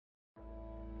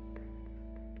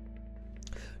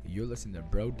You're listening to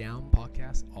Bro Down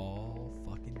Podcast all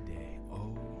fucking day.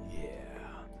 Oh, yeah.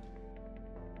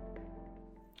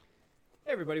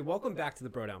 Hey, everybody. Welcome back to the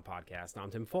Bro Down Podcast.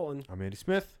 I'm Tim Fulton. I'm Andy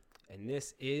Smith. And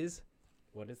this is,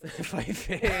 what is the Fight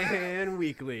Fan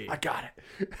Weekly? I got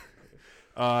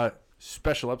it.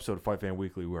 Special episode of Fight Fan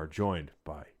Weekly. We are joined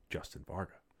by Justin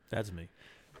Varga. That's me.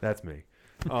 That's me.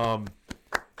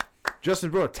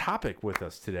 Justin brought a topic with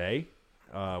us today.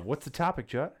 What's the topic,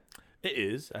 Jut? It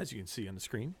is, as you can see on the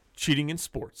screen, cheating in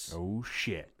sports. Oh,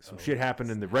 shit. Some shit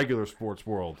happened in the regular sports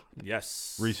world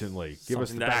Yes. recently. Give us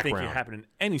the Something that I think background. can happen in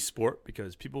any sport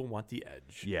because people want the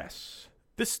edge. Yes.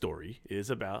 This story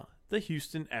is about the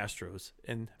Houston Astros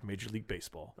in Major League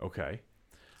Baseball. Okay.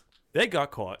 They got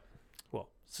caught, well,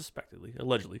 suspectedly,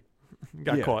 allegedly,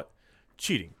 Yeah. caught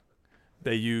cheating.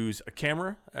 They use a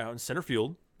camera out in center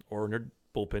field or in their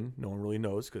bullpen. No one really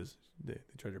knows because they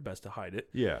try their best to hide it.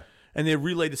 Yeah. And they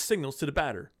relay the signals to the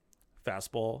batter.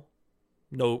 Fastball,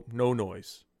 no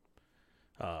noise.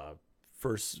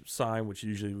 First sign, which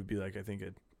usually would be like I think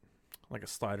a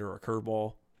slider or a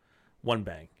curveball, one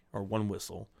bang or one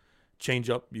whistle. Change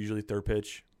up, usually third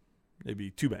pitch,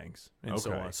 maybe two bangs, and so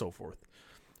on Okay. and so forth.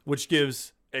 Which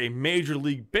gives a Major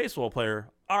League Baseball player,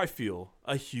 I feel,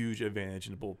 a huge advantage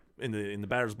in the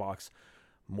batter's box,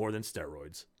 more than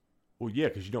steroids. Well, yeah,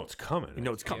 because you know it's coming. You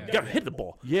know it's coming. Yeah. You gotta hit the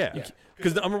ball. Yeah.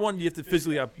 Because number one, you have to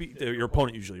physically outbeat your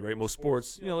opponent usually, right? Most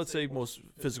sports, let's say most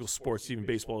physical sports, even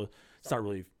baseball, it's not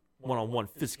really one-on-one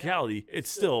physicality. It's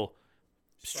still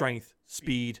strength,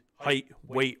 speed, height,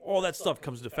 weight, all that stuff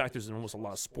comes into factors in almost a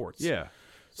lot of sports. Yeah.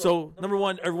 So number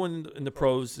one, everyone in the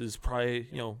pros is probably,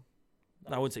 I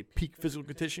wouldn't say peak physical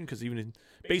condition because even in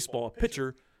baseball, a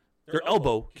pitcher, their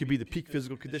elbow could be the peak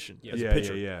physical condition as Yeah, a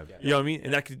pitcher. yeah. You know what I mean?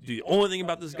 And that could be the only thing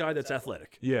about this guy that's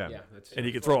athletic. Yeah. That's And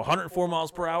he can throw 104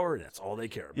 miles per hour, and that's all they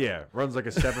care about. Yeah. Runs like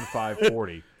a 7.5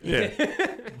 40. Yeah.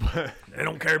 They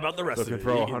don't care about the rest So of can it.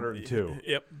 throw You 102.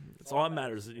 Yep. That's all that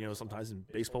matters, sometimes in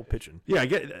baseball pitching. Yeah, I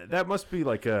get that. Must be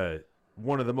like probably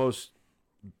one of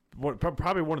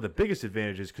the biggest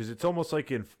advantages because it's almost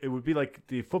like it would be like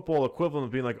the football equivalent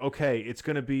of being like, okay, it's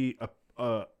going to be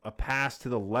a pass to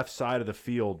the left side of the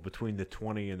field between the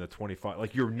 20 and the 25.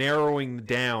 Like you're narrowing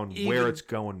down where it's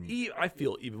going. I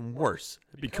feel even worse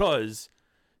because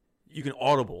you can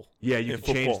audible. Yeah, you in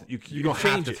can change. football. You don't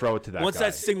have to throw it to that Once guy.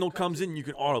 that signal comes in, you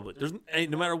can audible it.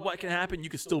 No matter what can happen, you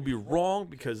can still be wrong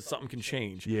because something can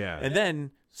change. Yeah. And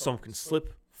then someone can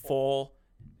slip, fall,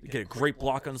 get a great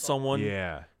block on someone.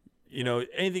 Yeah.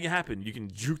 Anything can happen. You can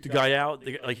juke the guy out.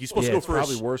 Like he's supposed Yeah, to go it's for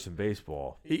probably worse in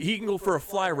baseball. He can go for a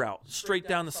fly route straight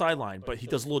down the sideline, but he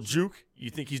does a little juke. You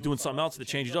think he's doing something else to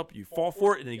change it up. You fall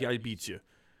for it, and the guy beats you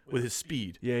with his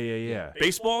speed. Yeah.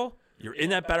 Baseball, you're in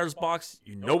that batter's box.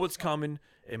 You know what's coming.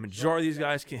 A majority of these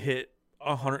guys can hit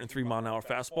a 103-mile-an-hour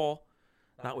fastball,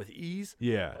 not with ease,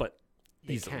 Yeah. but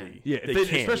easily. Yeah, They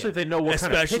can. especially if they know what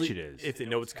kind of Especially pitch it is. if they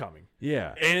know it's coming.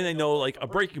 Yeah. And they know, like, a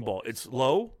breaking ball. It's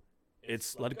low,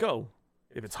 it's let it go.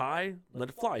 If it's high, let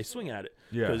it fly. Swing at it.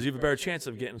 Yeah. Because you have a better chance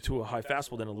of getting to a high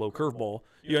fastball than a low curveball.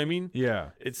 You know what I mean? Yeah.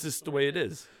 It's just the way it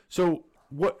is. So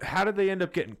how did they end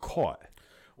up getting caught?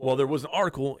 Well, there was an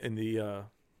article in the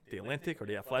Atlantic or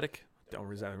the Athletic. Don't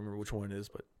exactly remember which one it is,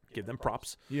 but give them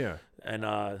props. Yeah. And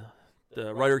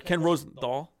the writer, Ken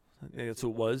Rosenthal, I think that's who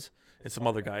it was, and some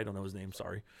other guy, I don't know his name,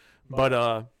 sorry.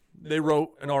 But they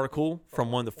wrote an article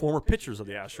from one of the former pitchers of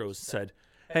the Astros and said,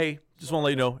 hey, just want to let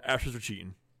you know, Astros are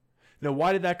cheating. Now,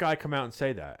 why did that guy come out and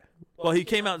say that? Well, he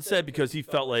came out and said because he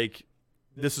felt like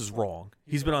this is wrong.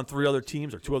 He's been on 2 other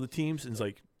teams, and he's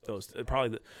like,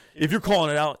 if you're calling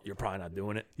it out, you're probably not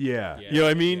doing it. Yeah. You know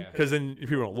what I mean? Because then if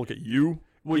people don't look at you,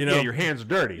 Well, yeah, your hands are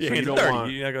dirty. your so hands you are don't dirty.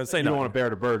 want, You're not going to say you nothing. don't want to bear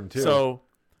the burden, too. So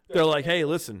they're like, hey,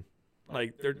 listen,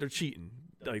 like they're cheating.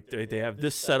 Like they have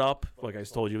this set up, like I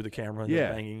told you, with the camera and Yeah.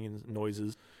 the banging and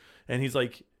noises. And he's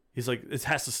like, this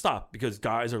has to stop because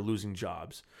guys are losing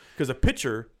jobs. Because a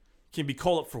pitcher can be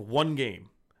called up for one game,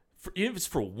 even if it's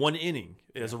for one inning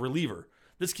as a reliever.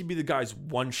 This could be the guy's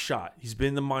one shot. He's been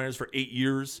in the minors for 8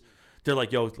 years. They're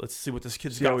like, yo, let's see what this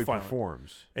kid's see how got he finally.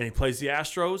 performs. And he plays the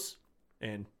Astros,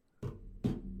 and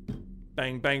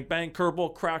bang, bang, bang,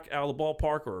 curveball, crack out of the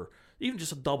ballpark, or even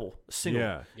just a double, a single.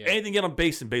 Yeah. Anything get on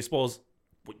base in baseball is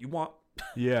what you want.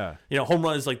 Yeah. Home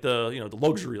run is like the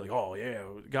luxury, like, oh yeah,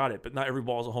 got it. But not every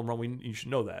ball is a home run. You should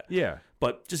know that. Yeah.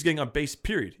 But just getting on base,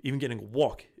 period, even getting a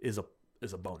walk is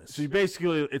a bonus. So you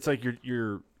basically, it's like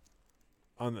you're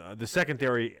on the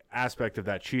secondary aspect of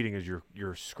that cheating is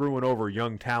you're screwing over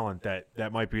young talent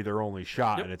that might be their only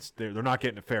shot, Yep. and they're not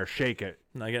getting a fair shake at.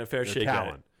 Not getting a fair Their shake at it.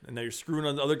 talent. And now you're screwing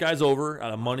on the other guys over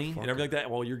out of money and everything like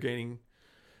that while you're gaining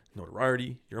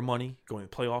notoriety, your money, going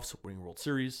to playoffs, winning World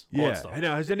Series, all that Yeah. stuff.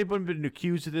 Now, has anyone been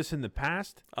accused of this in the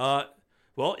past?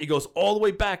 Well, it goes all the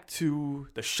way back to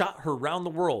the shot her around the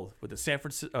world with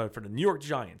the for the New York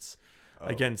Giants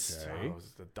against was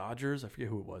it the Dodgers. I forget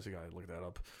who it was. I gotta look that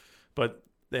up. But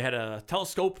they had a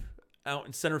telescope out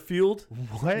in center field.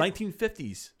 What?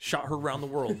 1950s shot her around the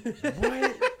world.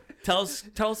 What?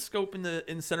 Telescope in the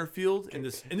center field, and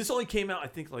this only came out I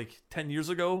think like 10 years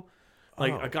ago.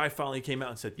 Like a guy finally came out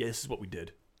and said, "Yeah, this is what we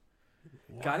did."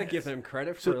 Gotta give them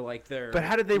credit for like their. But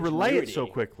how did they relay it so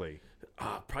ingenuity. quickly?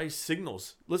 Probably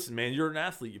signals. Listen, man, you're an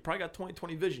athlete. You probably got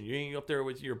 20/20 vision. You ain't up there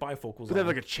with your bifocals. Do they have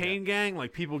on. like a chain gang,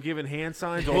 like people giving hand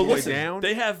signs all Well, the listen, way down?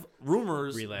 they have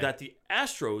rumors Relay. that the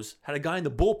Astros had a guy in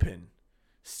the bullpen,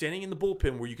 standing in the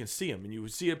bullpen where you can see him, and you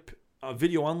would see a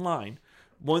video online.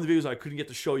 One of the videos I couldn't get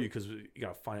to show you because you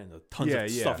got to find the tons of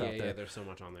stuff Yeah, out there. yeah, there's so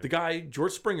much on there. The guy,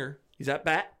 George Springer, he's at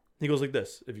bat. He goes like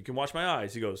this. If you can watch my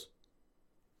eyes, he goes.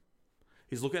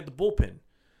 He's looking at the bullpen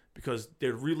because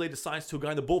they relayed the signs to a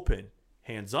guy in the bullpen.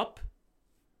 Hands up,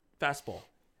 fastball.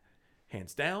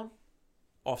 Hands down,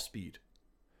 off speed.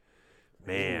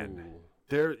 Man,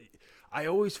 Ooh. I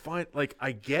always find like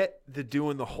I get the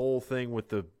doing the whole thing with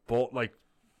the like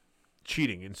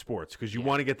cheating in sports because you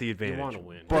want to get the advantage. wanna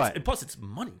win. But And plus, it's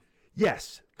money.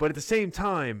 yes, but at the same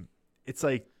time, it's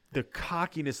like the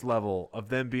cockiness level of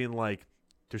them being like,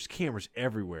 "There's cameras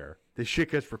everywhere. This shit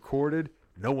gets recorded.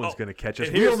 No one's Oh, gonna catch us.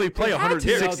 and We here's- only play They had to know that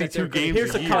 162 they're gonna games Here's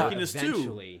a the year." cockiness, too.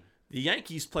 eventually. The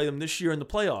Yankees play them this year in the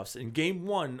playoffs. In Game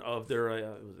 1 of their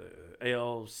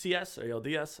ALCS,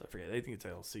 ALDS, I forget. I think it's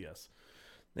ALCS.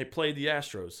 They played the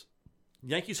Astros.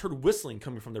 Yankees heard whistling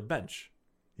coming from their bench.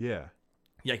 Yeah.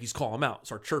 Yankees call them out,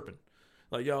 start chirping.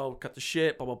 Like, yo, cut the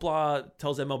shit, blah, blah, blah.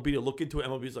 Tells MLB to look into it.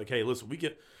 MLB's like, hey, listen,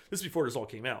 this is before this all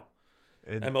came out.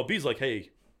 And, MLB's like,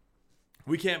 hey,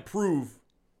 we can't prove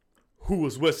who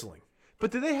was whistling.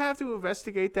 but did they have to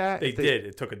investigate that? They If did.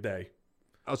 It took a day.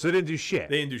 Oh, so they didn't do shit.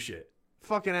 They didn't do shit.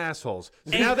 Fucking assholes.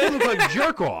 So now they look like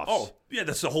jerk offs. Oh, yeah,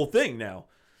 that's the whole thing now.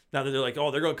 Now that they're like, oh,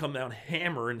 they're going to come down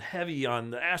hammer and heavy on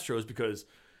the Astros because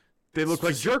they look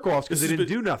like jerk offs because they this has didn't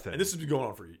been- do nothing. And this has been going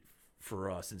on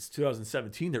for since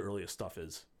 2017. The earliest stuff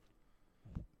is.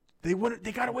 They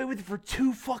got away with it for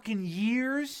 2 fucking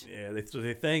years. Yeah,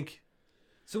 they think.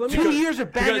 So let me. 2 years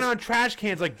of banging because- on trash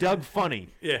cans like Doug Funny.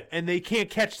 Yeah. And they can't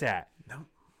catch that. No.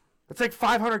 That's like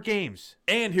 500 games.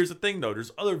 And here's the thing, though.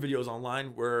 There's other videos online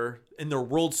where in their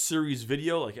World Series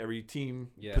video, like every team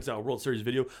puts out a World Series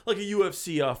video, like a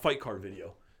UFC fight card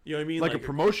video. You know what I mean? Like a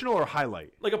promotional or a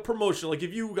highlight? like a promotion. Like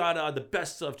if you got the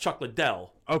best of Chuck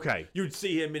Liddell, Okay. you'd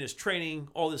see him in his training,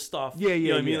 all this stuff. Yeah, You know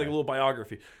yeah, what I mean? yeah. Like a little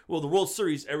biography. Well, the World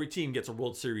Series, every team gets a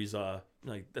World Series.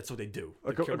 Like that's what they do.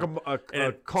 Like They a come- and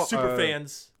and super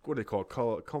fans. What do they call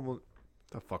it?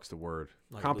 The fuck's the word?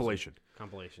 Like Compilation.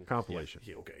 Compilation. Compilation.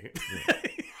 Yeah, okay.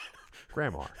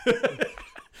 Grandma.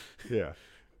 Yeah.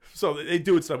 So they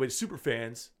do it so that way super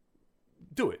fans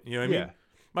do it. You know what I mean? Yeah.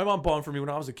 My mom bought them for me when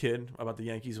I was a kid about the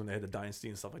Yankees when they had the dynasty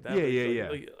and stuff like that. Yeah,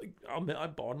 But, yeah, I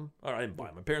bought them. Or I didn't buy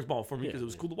them. My parents bought them for me because it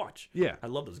was cool to watch. Yeah. I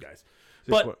love those guys. Just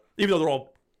But what- even though they're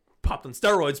all popped on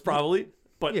steroids, probably.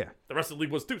 But Yeah. the rest of the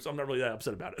league was too, so I'm not really that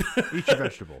upset about it. Eat your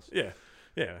vegetables. yeah.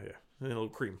 And a little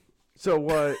cream. So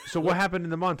what happened in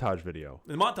the montage video?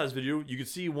 In the montage video, you can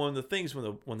see one of the things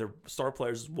when their star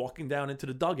players is walking down into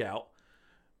the dugout.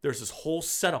 There's this whole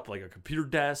setup, like a computer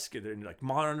desk and like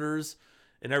monitors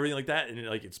and everything like that, and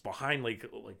like it's behind like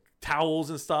towels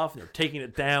and stuff, and they're taking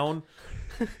it down.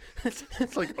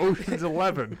 It's like Ocean's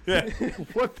 11. Yeah.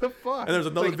 What the fuck? And there's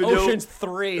another Like video. Ocean's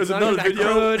 3. There's It's not even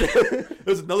another that video. good.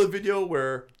 There's another video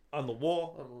where on the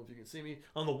wall, I don't know if you can see me,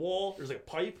 on the wall there's like a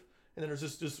pipe, and then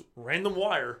there's this random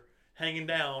wire hanging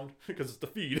down because it's the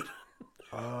feed.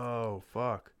 Oh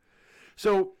fuck!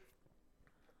 So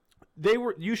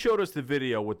you showed us the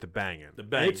video with the banging. The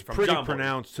banging It's from pretty John Boy.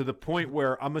 pronounced to the point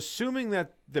where I'm assuming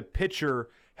that the pitcher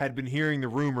had been hearing the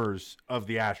rumors of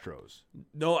the Astros.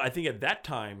 No, I think at that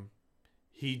time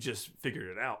he just figured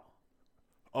it out.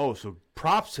 Oh, so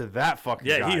props to that fucking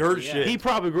Yeah, guy. he heard Yeah. shit. He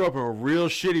probably grew up in a real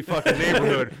shitty fucking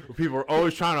neighborhood where people were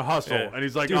always trying to hustle, Yeah. and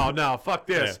he's like, "Oh no, fuck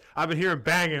this! I've been hearing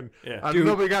banging. Yeah. Dude.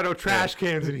 Nobody got no trash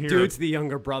cans in here." Dude's the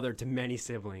younger brother to many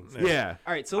siblings. yeah.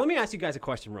 All right, so let me ask you guys a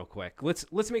question real quick. Let's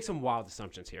make some wild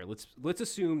assumptions here. Let's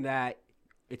assume that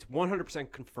it's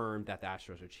 100% confirmed that the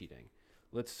Astros are cheating.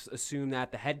 Let's assume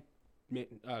that the head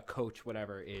coach,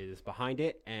 whatever, is behind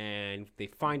it, and they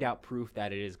find out proof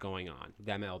that it is going on.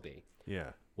 The MLB.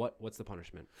 Yeah. What's the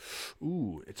punishment?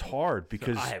 Ooh, it's hard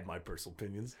because I have my personal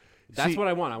opinions. That's See, what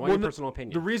I want. I want well, your personal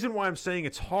opinion. The reason why I'm saying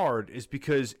it's hard is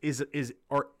because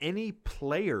are any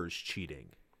players cheating?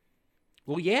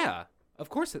 Well, yeah, of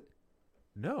course.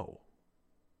 No.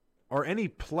 Or any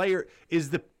player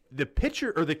is the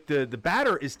pitcher or the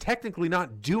batter is technically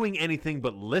not doing anything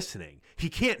but listening. He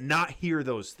can't not hear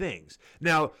those things.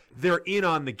 Now, they're in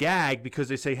on the gag because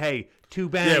they say, hey, 2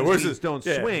 bangs means don't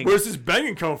swing. Where's this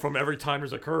banging coming from every time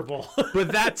there's a curveball?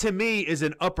 But that, to me, is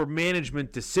an upper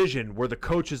management decision where the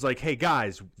coach is like, hey,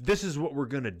 guys, this is what we're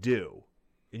going to do,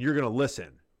 and you're going to listen.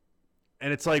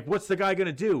 And it's like, what's the guy going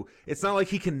to do? It's not like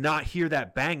he can not hear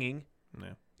that banging.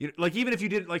 Yeah. Like, even if you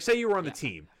did, like, say you were on the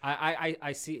team.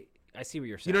 I see what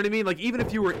you're saying. You know what I mean? Like, even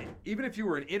if you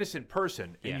were an innocent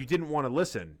person and you didn't want to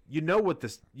listen, you know what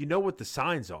the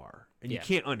signs are, and you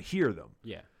can't unhear them.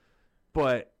 Yeah.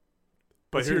 But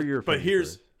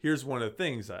here's one of the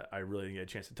things that I really didn't get a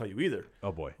chance to tell you either.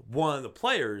 Oh boy. One of the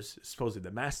players is supposedly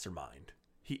the mastermind.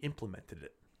 He implemented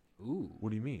it. Ooh.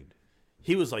 What do you mean?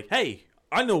 He was like, hey,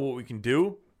 I know what we can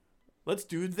do. Let's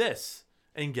do this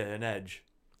and get an edge.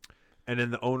 And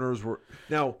then the owners were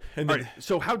now. And all then- right,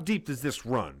 so how deep does this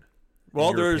run?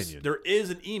 Well, in your there opinion? is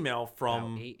an email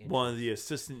from About 8 inches. one of the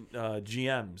assistant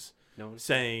GMs No.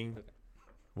 saying,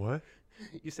 What?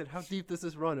 You said, how deep does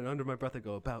this run? And under my breath, I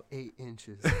go, about 8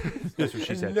 inches. That's what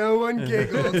she said. No one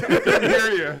giggled. I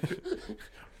hear you.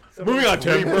 moving on,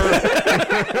 Tim.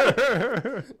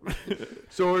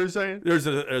 So what are you saying? There's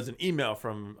an email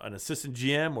from an assistant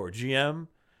GM or GM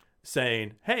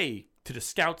saying, hey, to the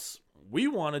scouts, we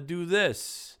want to do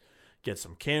this. Get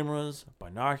some cameras,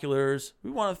 binoculars.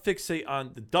 We want to fixate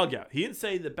on the dugout. He didn't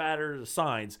say the batter, the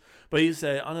signs, but he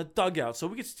said on the dugout so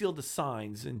we could steal the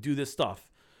signs and do this stuff.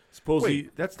 Supposedly,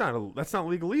 Wait, that's not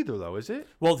legal either, though, is it?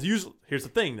 well, usually, here's the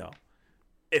thing, though.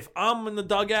 If I'm in the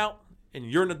dugout and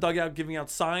you're in the dugout giving out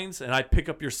signs and I pick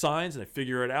up your signs and I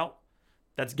figure it out,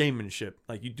 that's gamemanship.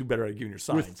 Like, you do better at giving your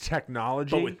signs. With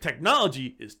technology. But with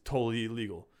technology, it's totally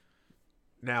illegal.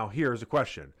 Now, here's a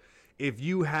question. If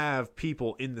you have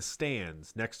people in the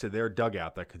stands next to their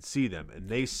dugout that can see them and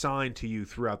they sign to you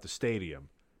throughout the stadium,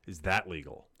 is that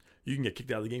legal? You can get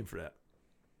kicked out of the game for that.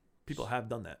 People have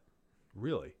done that.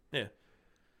 Really? Yeah.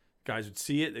 Guys would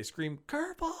see it. They scream,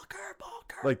 curveball, curveball,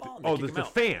 curveball. Like, and they oh, kick the them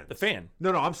out. fans. The fan.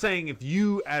 No, I'm saying if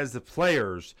you, as the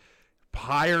players,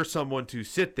 hire someone to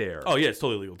sit there. Oh, yeah, it's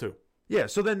totally illegal, too. Yeah,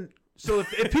 so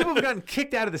if people have gotten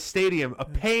kicked out of the stadium, a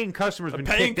paying customer's been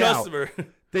Paying kicked customer. out,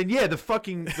 then yeah, the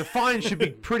fine should be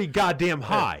pretty goddamn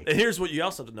high. And here's what you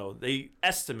also have to know. They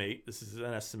estimate, this is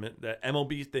an estimate, that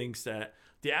MLB thinks that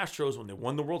the Astros, when they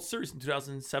won the World Series in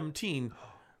 2017,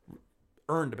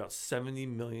 earned about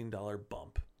 $70 million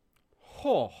bump.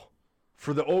 Oh.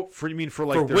 For For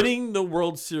winning the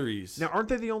World Series. Now, aren't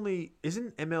they the only?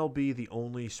 Isn't MLB the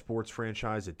only sports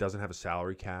franchise that doesn't have a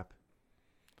salary cap?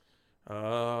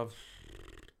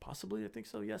 Possibly, I think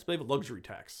so, yes. But they have a luxury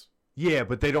tax. Yeah,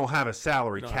 but they don't have a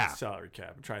salary They don't have cap. a salary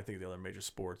cap. I'm trying to think of the other major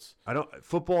sports. I don't.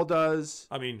 Football does.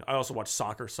 I mean, I also watch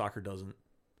soccer. Soccer doesn't.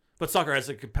 But soccer has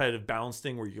a competitive balance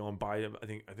thing where you go and buy. I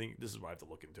think this is what I have to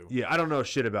look into. Yeah, I don't know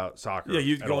shit about soccer. Yeah,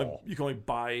 you at can only all.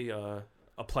 buy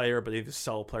a player, but they have to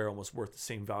sell a player almost worth the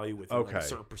same value with like a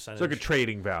certain percentage. It's like a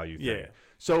trading value thing. Yeah.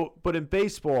 So, but in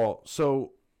baseball,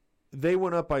 so they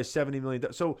went up by $70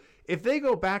 million. So if they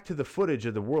go back to the footage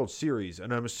of the World Series,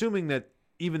 and I'm assuming that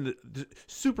even the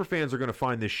super fans are going to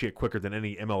find this shit quicker than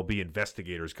any MLB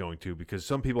investigator is going to, because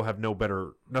some people have nothing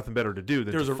better to do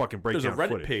than there's to a fucking break there's a down Reddit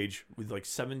footage. page with like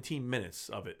 17 minutes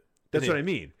of it. That's And what I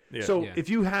mean. Yeah. So Yeah. if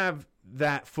you have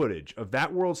that footage of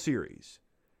that World Series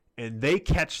and they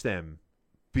catch them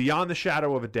beyond the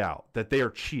shadow of a doubt that they are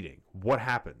cheating, what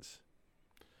happens?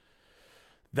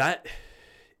 That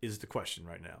is the question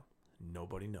right now.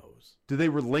 Nobody knows. Do they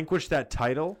relinquish that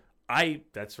title?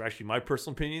 That's actually my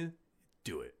personal opinion.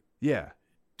 Do it. Yeah.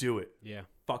 Do it. Yeah.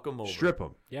 Fuck them over. Strip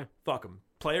them. Yeah. Fuck them.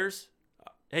 Players,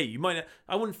 hey, you might.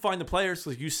 I wouldn't find the players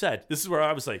like you said. This is where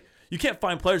I was like, you can't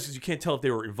find players because you can't tell if they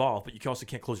were involved, but you also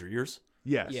can't close your ears.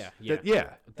 Yes. Yeah, That- yeah.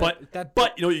 yeah.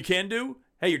 But you know what you can do?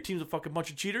 Hey, your team's a fucking bunch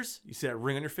of cheaters. You see that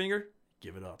ring on your finger?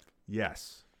 Give it up.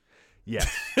 Yes.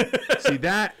 Yes. See,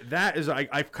 that is,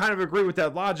 I kind of agree with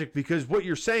that logic, because what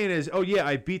you're saying is, oh, yeah,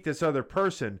 I beat this other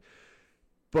person,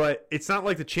 but it's not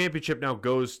like the championship now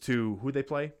goes to who they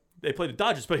play? They play the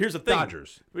Dodgers, but here's the thing.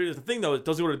 Dodgers. Here's the thing, though. It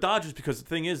doesn't go to the Dodgers because the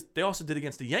thing is, they also did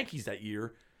against the Yankees that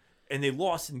year, and they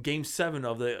lost in Game 7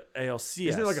 of the ALCS.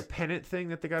 Isn't it like a pennant thing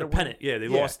that they got to the win? pennant? Yeah, they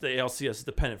lost the ALCS,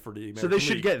 the pennant for the American So they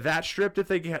should League. get that stripped if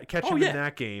they catch them yeah. in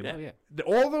that game. Yeah, yeah.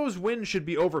 All those wins should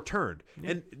be overturned.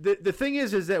 And the thing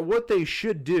is that what they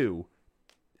should do,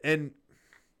 and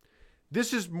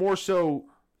this is more so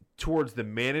towards the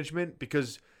management,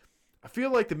 because I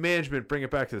feel like the management, bring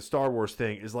it back to the Star Wars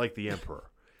thing, is like the Emperor.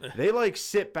 They like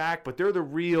sit back, but they're the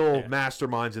real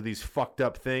masterminds of these fucked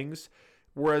up things.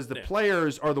 whereas the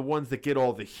players are the ones that get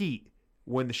all the heat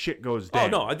when the shit goes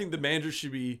down. Oh no, I think the manager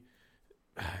should be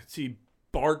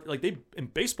barred. Like in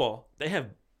baseball, they have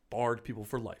barred people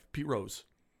for life. Pete Rose.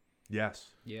 Yes.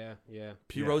 Yeah.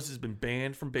 Pete Rose has been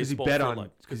banned from Because he baseball bet for on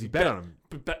life. because he bet on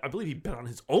him. I believe he bet on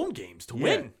his own games to Yeah,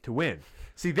 win. to win.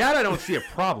 See, that I don't see a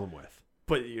problem with.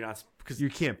 But you're not because You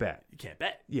can't bet. you can't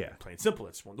bet. Yeah. Plain and simple.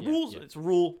 It's one of the Yeah, rules. yeah. It's a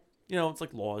rule. It's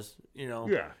like laws.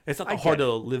 Yeah. It's not I hard get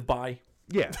to live by.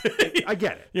 Yeah. I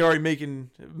get it. You're already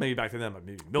making maybe back to them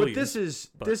maybe millions.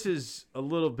 But this is a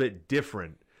little bit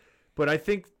different. But I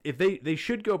think if they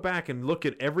should go back and look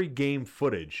at every game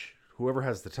footage, whoever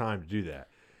has the time to do that,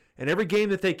 and every game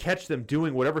that they catch them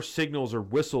doing whatever signals or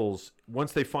whistles,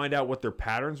 once they find out what their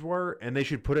patterns were, and they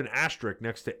should put an asterisk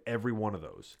next to every one of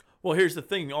those. Well, here's the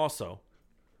thing. Also,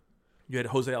 you had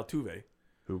Jose Altuve.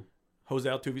 Who? Jose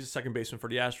Altuve's a second baseman for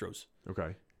the Astros.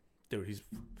 Okay. Dude, he's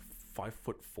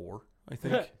 5'4", I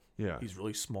think. Yeah. He's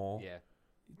really small, Yeah.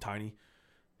 tiny.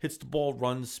 Hits the ball,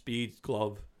 runs, speed,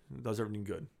 glove, does everything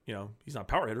good. He's not a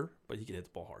power hitter, but he can hit the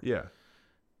ball hard. Yeah.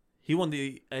 He won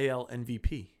the AL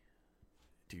MVP.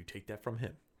 Do you take that from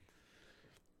him?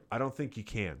 I don't think you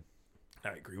can. I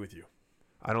agree with you.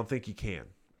 I don't think you can.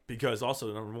 Because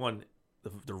also, number one,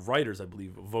 the writers, I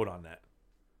believe, vote on that.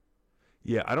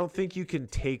 Yeah, I don't think you can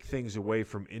take things away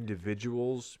from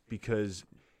individuals because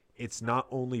it's not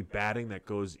only batting that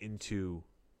goes into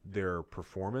their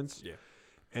performance. Yeah.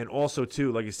 And also,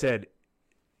 too, like I said,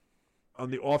 on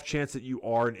the off chance that you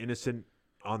are an innocent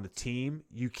on the team,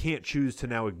 you can't choose to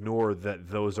now ignore that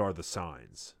those are the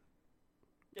signs.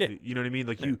 Yeah. You know what I mean?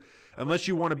 Like unless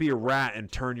you want to be a rat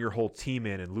and turn your whole team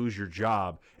in and lose your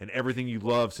job and everything you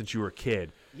love since you were a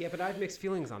kid. Yeah, but I have mixed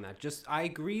feelings on that. I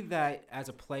agree that as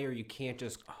a player you can't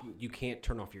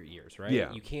turn off your ears, right?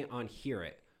 Yeah. You can't unhear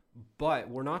it. But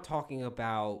we're not talking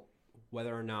about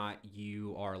whether or not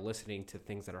you are listening to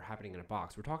things that are happening in a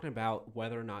box. We're talking about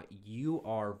whether or not you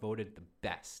are voted the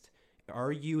best.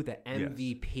 Are you the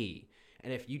MVP?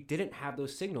 And if you didn't have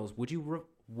those signals, would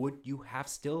you have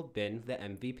still been the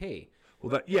MVP?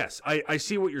 Well, yes, I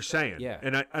see what you're saying. Yeah.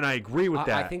 And I agree with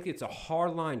that. I think it's a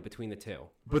hard line between the two.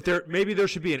 But maybe there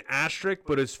should be an asterisk.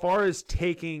 But as far as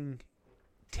taking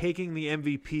the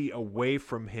MVP away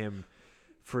from him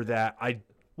for that,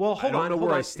 Well, hold don't on. know hold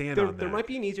where on. I stand there, on There that. might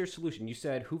be an easier solution. You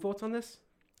said who votes on this?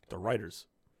 The writers.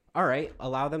 All right,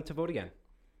 allow them to vote again.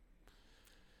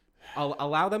 I'll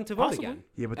allow them to vote Possibly. again.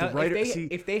 Yeah, but the writer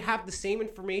if they have the same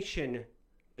information,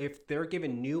 if they're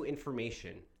given new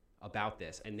information about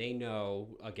this, and they know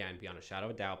again beyond a shadow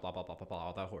of a doubt, blah blah blah blah blah,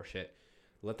 all that horseshit,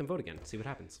 let them vote again. See what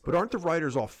happens. But aren't the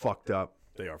writers all fucked up?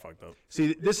 They are fucked up.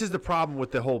 See, this is the problem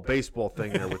with the whole baseball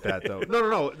thing there with that, though.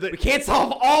 No. We can't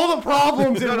solve all the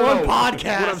problems in one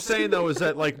podcast. What I'm saying, though, is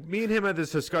that, like, me and him had this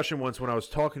discussion once when I was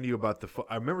talking to you about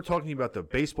I remember talking to you about the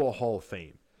Baseball Hall of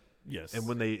Fame. Yes. And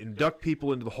when they induct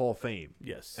people into the Hall of Fame.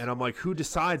 Yes. And I'm like, who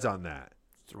decides on that?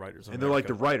 It's the writers. And they're like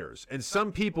the writers. And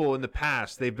some people in the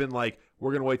past, they've been like,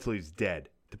 we're going to wait till he's dead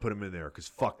to put him in there because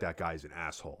fuck, that guy's an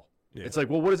asshole. Yeah. It's like,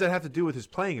 well, what does that have to do with his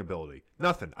playing ability?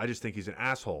 Nothing. I just think he's an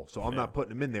asshole. So I'm not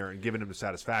putting him in there and giving him the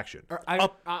satisfaction.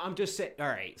 I'm just saying. All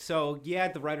right, so yeah,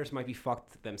 the writers might be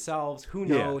fucked themselves. Who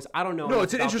knows? I don't know. No, enough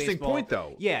it's an about interesting baseball. point,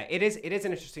 though. Yeah, it is. It is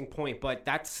an interesting point, but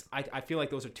I feel like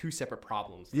those are two separate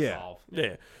problems to Yeah. solve.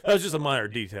 Yeah. That was just a minor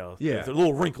detail. Yeah. It's a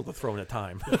little wrinkle to throw in at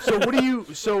time. So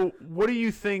what do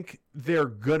you think they're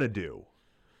gonna do?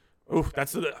 Oof, I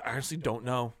honestly don't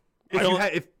know.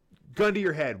 If gun to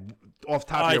your head, off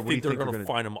the top of I your head, what do you think they're think going to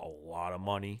find him a lot of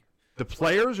money. The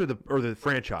players or the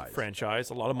franchise? Franchise,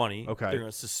 a lot of money. Okay. They're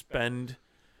going to suspend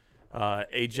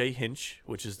AJ Hinch,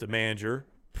 which is the manager,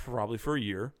 probably for a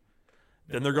year.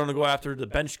 Then they're going to go after the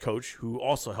bench coach, who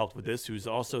also helped with this, who's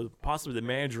also possibly the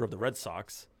manager of the Red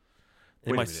Sox.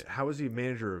 Wait a minute. How is he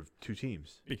manager of two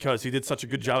teams? Because he did such a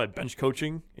good job at bench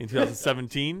coaching in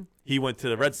 2017, he went to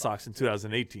the Red Sox in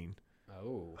 2018.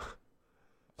 Oh.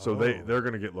 So they're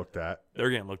going to get looked at. They're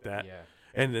getting looked at. Yeah.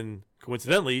 And then,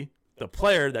 coincidentally, the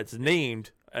player that's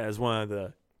named as one of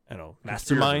the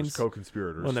masterminds,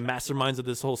 co-conspirators. one of the masterminds of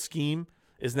this whole scheme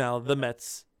is now the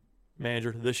Mets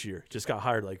manager this year. Just got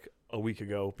hired like a week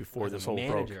ago before this whole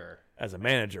broke as a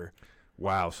manager.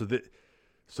 Wow. So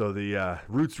the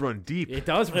roots run deep. It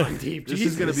does run deep. This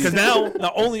is going to be Because now,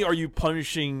 not only are you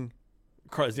punishing,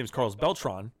 his name's Carlos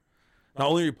Beltran, not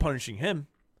only are you punishing him,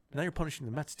 now you're punishing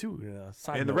the Mets too.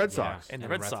 And the Red Sox. And the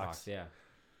Red Sox. Yeah.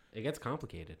 It gets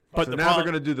complicated. But so the now they're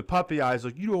going to do the puppy eyes,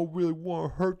 like, you don't really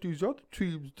want to hurt these other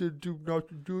teams that do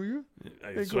nothing, do you? That's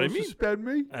Ain't what I gonna mean. suspend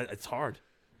me? It's hard.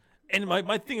 And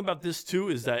my thing about this too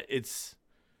is that it's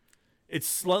It's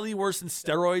slightly worse than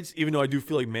steroids, even though I do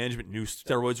feel like management knew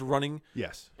steroids were running.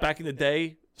 Yes. Back in the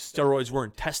day, steroids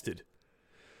weren't tested.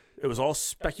 It was all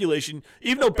speculation.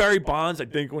 Even though Barry Bonds, I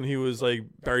think when he was like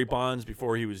Barry Bonds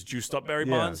before he was juiced up Barry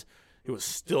Yeah. Bonds, he was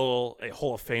still a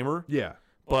Hall of Famer. Yeah.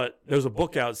 But there was a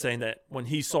book out saying that when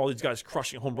he saw these guys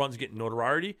crushing home runs, getting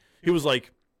notoriety, he was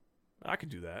like, I could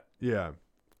do that. Yeah.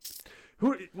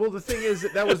 Well, the thing is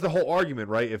that was the whole argument,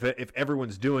 right? If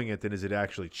everyone's doing it, then is it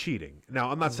actually cheating?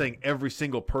 Now, I'm not saying every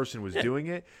single person was doing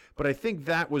it, but I think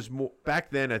that was more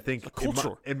back then. I think,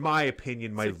 culture. in my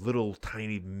opinion, my little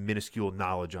tiny minuscule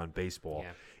knowledge on baseball,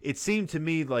 Yeah. it seemed to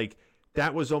me like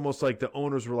that was almost like the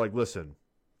owners were like, "Listen,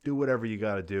 do whatever you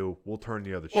got to do. We'll turn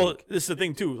the other cheek." Well, this is the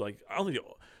thing, too. Like, I don't think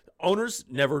owners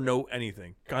never know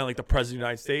anything. Kind of like the President of the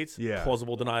United States, Yeah.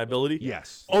 plausible deniability.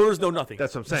 Yes. Owners know nothing.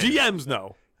 That's what I'm saying. GMs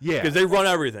know. Yeah. Because they run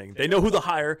everything. They know who to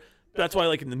hire. That's why,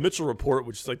 like in the Mitchell report,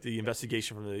 which is like the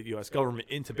investigation from the U.S. government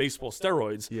into baseball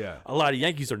steroids, Yeah. a lot of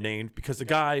Yankees are named because the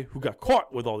guy who got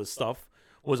caught with all this stuff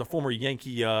was a former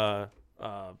Yankee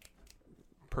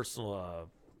personal,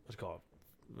 what's it called?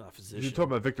 Not physician. You talking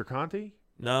about Victor Conti?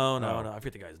 No. Oh. I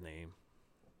forget the guy's name.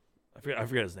 I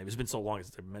forget his name. It's been so long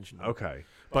since I mentioned him. Okay.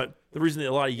 But the reason that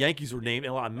a lot of Yankees were named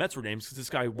and a lot of Mets were named is because this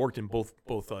guy worked in both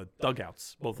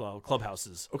dugouts, both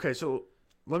clubhouses. Okay, so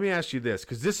let me ask you this,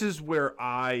 because this is where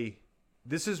I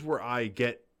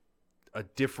get a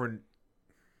different.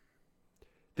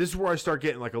 This is where I start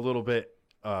getting like a little bit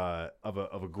of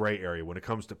a gray area when it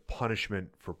comes to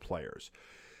punishment for players.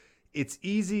 It's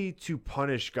easy to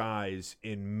punish guys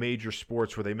in major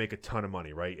sports where they make a ton of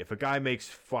money, right? If a guy makes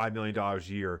 $5 million a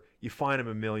year, you fine him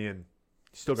 $1 million, you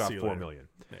still got See you $4 later. million.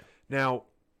 Yeah. Now,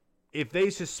 if they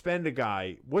suspend a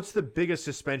guy, what's the biggest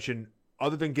suspension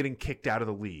other than getting kicked out of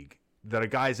the league that a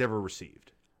guy's ever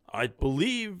received? I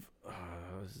believe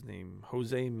his name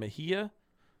Jose Mejia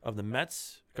of the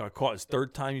Mets got caught his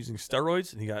third time using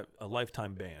steroids, and he got a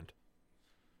lifetime banned.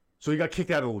 So he got kicked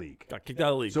out of the league. Got kicked out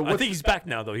of the league. So I what's- think he's back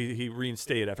now, though. He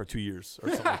reinstated after 2 years or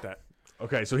something like that.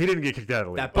 Okay, so he didn't get kicked out of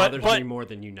the league. That But- bothers me more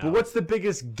than you know. But what's the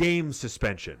biggest game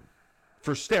suspension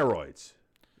for steroids?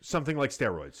 Something like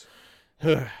steroids.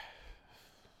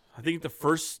 I think the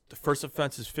first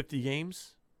offense is 50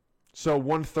 games. So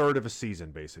 1/3 of a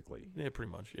season, basically. Yeah,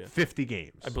 pretty much. Yeah, 50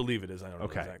 games. I believe it is. I don't know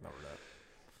Okay. the exact number of that.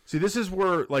 See, this is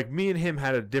where, like, me and him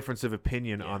had a difference of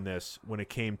opinion on this when it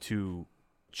came to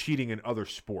cheating in other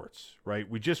sports, right?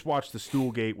 We just watched the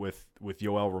Stoolgate with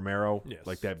Yoel Romero, Yes.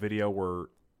 like that video where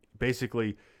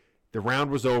basically the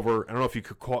round was over. I don't know if you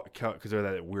could call because of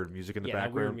that weird music in the yeah, that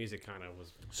background. weird music kind of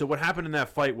was. So what happened in that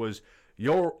fight was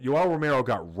Yoel Romero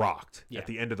got rocked Yeah. at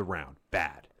the end of the round,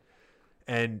 bad,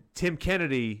 and Tim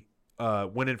Kennedy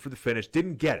went in for the finish,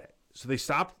 didn't get it. So they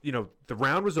stopped. You know, the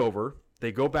round was over.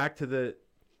 They go back to the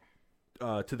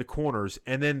corners,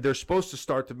 and then they're supposed to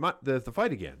start the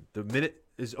fight again. The minute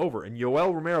is over, and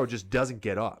Yoel Romero just doesn't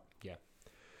get up. Yeah.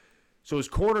 So his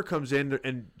corner comes in,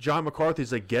 and John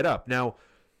McCarthy's like, "Get up." Now,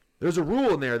 there's a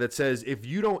rule in there that says if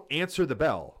you don't answer the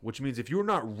bell, which means if you're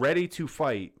not ready to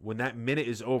fight when that minute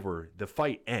is over, the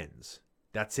fight ends.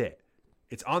 That's it.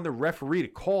 It's on the referee to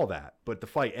call that, but the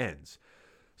fight ends.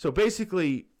 So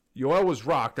basically, Yoel was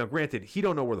rocked. Now, granted, he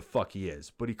don't know where the fuck he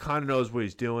is, but he kind of knows what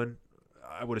he's doing,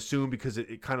 I would assume, because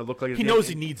it kind of looked like He knows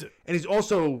he needs it. and he's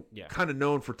also Yeah. kind of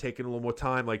known for taking a little more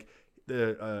time. Like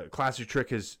the classic trick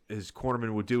his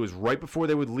cornerman would do is right before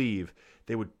they would leave,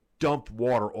 they would dump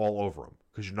water all over him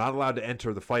because you're not allowed to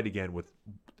enter the fight again with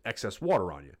excess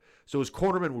water on you. So his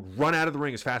cornerman would run out of the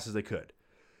ring as fast as they could.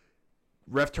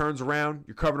 Ref turns around,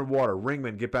 you're covered in water.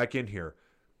 Ringman, get back in here.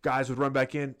 Guys would run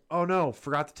back in. Oh no,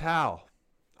 forgot the towel.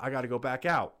 I got to go back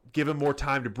out. Give him more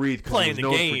time to breathe because he Playing was the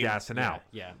known for game. gassing out.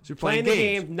 Yeah. So you're playing playing the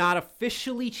games. game, not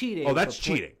officially cheating. Oh, that's but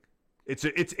play- cheating.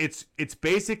 It's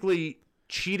basically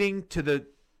cheating to the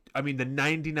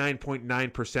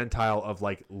 99.9 percentile of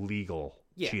like legal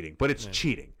Yeah. cheating, but it's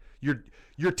cheating.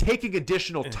 You're taking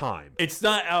additional time. It's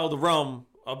not out of the realm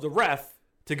of the ref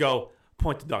to go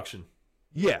point deduction.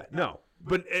 Yeah, no,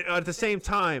 but at the same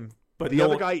time, But the no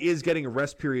other one- guy is getting a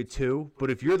rest period too. But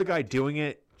if you're the guy doing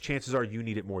it, chances are you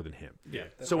need it more than him. Yeah.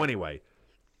 So anyway,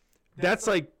 that's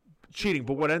like cheating.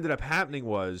 But what ended up happening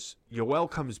was Yoel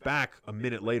comes back a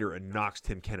minute later and knocks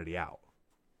Tim Kennedy out.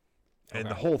 And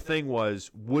the whole thing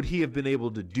was, would he have been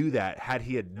able to do that had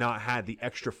he had not had the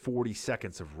extra 40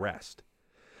 seconds of rest?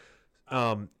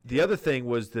 The other thing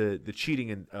was the cheating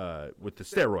with the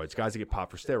steroids, guys that get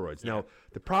popped for steroids. Now,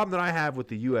 the problem that I have with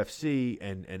the UFC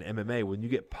and MMA, when you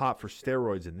get popped for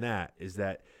steroids and that, is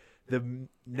that the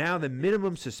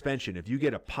minimum suspension, if you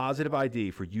get a positive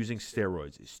ID for using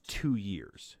steroids, is 2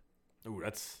 years. Ooh,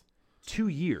 that's. 2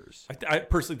 years. I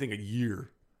personally think a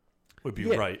year. would be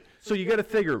Yeah. right. So you got to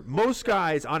figure most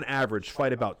guys on average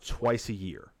fight about twice a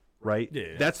year, right?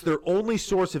 Yeah. That's their only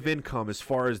source of income as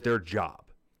far as their job.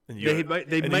 And They might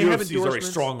the have UFC is already endorsements.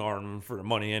 strong arm for the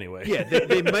money anyway. Yeah,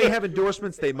 they may have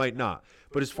endorsements, they might not.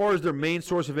 But as far as their main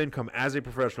source of income as a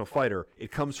professional fighter,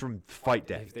 it comes from fight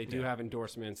day. If they do have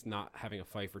endorsements, not having a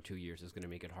fight for 2 years is going to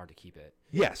make it hard to keep it.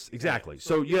 Yes, exactly.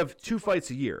 So you have 2 fights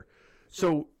a year.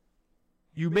 So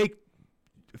you make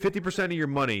 50% of your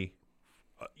money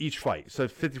each fight. So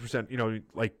 50%,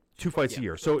 like 2 fights a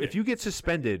year. So if you get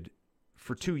suspended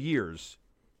for 2 years,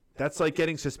 that's like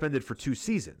getting suspended for 2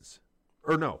 seasons.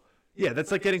 Or no. Yeah,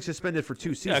 that's like getting suspended for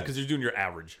 2 seasons. Yeah, because you're doing your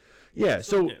average. Yeah,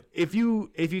 so Yeah. if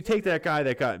you take that guy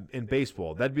that got in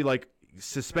baseball, that'd be like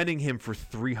suspending him for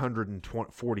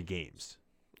 340 games.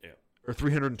 Yeah. Or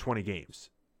 320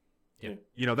 games.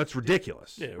 Yeah. That's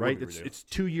ridiculous, Yeah, it would right? be It's ridiculous.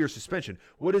 2-year suspension.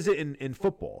 What is it in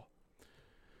football?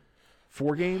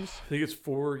 4 games? I think it's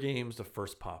 4 games the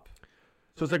first pop.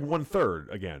 So it's like 1/3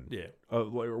 again. Yeah.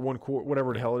 Or 1 quarter,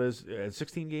 whatever the hell it is.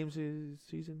 16 games a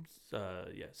season?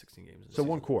 Yeah, 16 games. in the So season.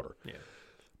 1 quarter. Yeah.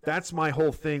 That's my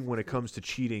whole thing when it comes to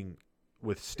cheating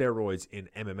with steroids in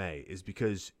MMA is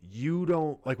because you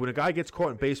don't, like when a guy gets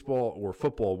caught in baseball or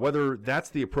football, whether that's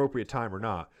the appropriate time or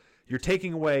not, you're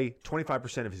taking away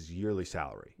 25% of his yearly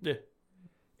salary. Yeah.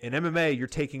 In MMA, you're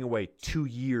taking away 2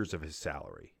 years of his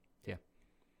salary. Yeah.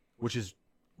 Which is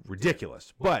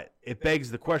ridiculous. But it begs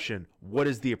the question, what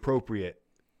is the appropriate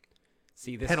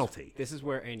See, this penalty? This is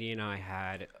where Andy and I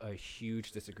had a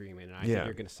huge disagreement, and I Yeah. think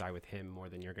you're going to side with him more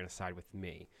than you're going to side with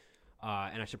me.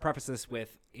 And I should preface this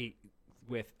with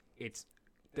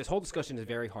this whole discussion is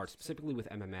very hard, specifically with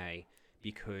MMA,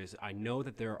 because I know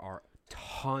that there are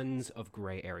tons of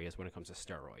gray areas when it comes to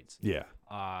steroids. Yeah.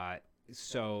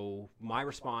 So my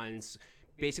response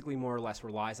basically more or less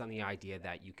relies on the idea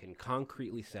that you can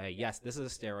concretely say, yes, this is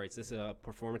a steroids, this is a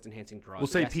performance-enhancing drug. We'll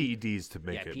say Yes, PEDs to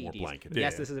make it more PEDs. blanket.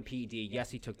 Yes, Yeah. this is a PED. Yes,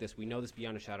 he took this. We know this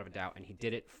beyond a shadow of a doubt, and he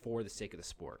did it for the sake of the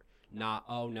sport. Not,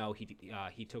 oh no, he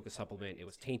took a supplement, it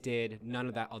was tainted. None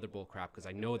of that other bull crap, because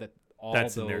I know that all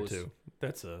That's those. in there too.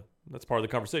 That's part of the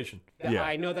conversation. Yeah.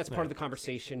 I know that's part of the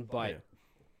conversation, but Yeah.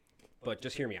 but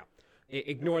just hear me out.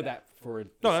 Ignore that for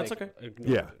the No, that's sake- okay.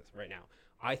 ignore Yeah. this right now.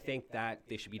 I think that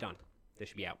they should be done. They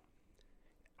should be out.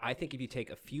 I think if you take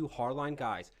a few hardline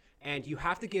guys, and you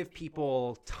have to give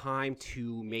people time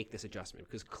to make this adjustment,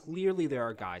 because clearly there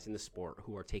are guys in the sport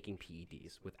who are taking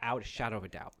PEDs without a shadow of a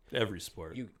doubt. Every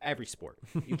sport. Every sport.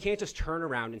 You can't just turn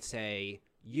around and say,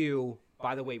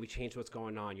 by the way, we changed what's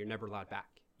going on. You're never allowed back.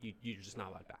 You're just not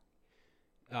allowed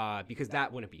back. Because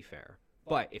that wouldn't be fair.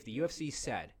 But if the UFC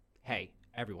said, hey,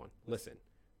 everyone, listen,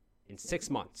 in 6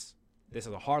 months, this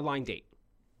is a hardline date.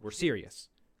 We're serious.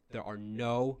 There are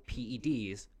no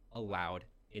PEDs allowed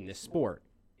in this sport.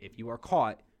 If you are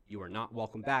caught, you are not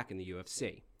welcome back in the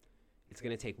UFC. It's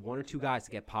going to take 1 or 2 guys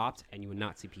to get popped, and you would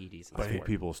not see PEDs in the But sport.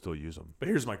 people will still use them. But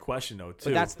here's my question though too.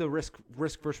 But that's the risk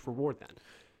versus reward then.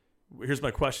 Here's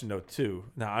my question though too.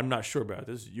 Now I'm not sure about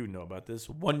this. You know about this.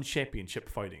 One championship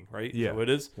fighting, right? Yeah. So it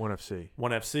is 1FC.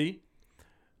 One FC.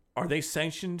 Are they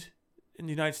sanctioned in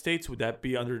the United States? Would that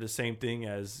be under the same thing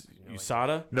as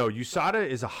USADA? No, USADA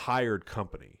is a hired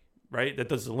company. Right. That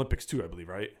does the Olympics too, I believe.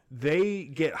 Right. They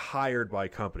get hired by a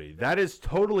company. That is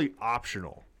totally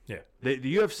optional. Yeah. The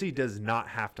UFC does not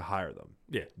have to hire them.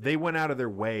 Yeah. They went out of their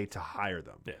way to hire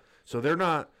them. Yeah. So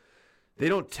they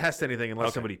don't test anything unless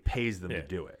Okay. somebody pays them Yeah. to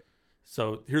do it.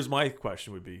 So here's my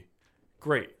question would be,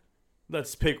 great.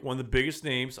 Let's pick one of the biggest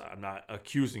names. I'm not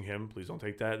accusing him. Please don't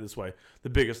take that this way. The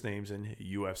biggest names in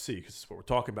UFC, because that's what we're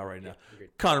talking about right now.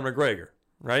 agreed. Conor McGregor,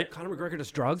 right? Conor McGregor does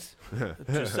drugs?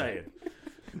 Just saying.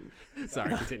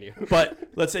 Sorry, continue. But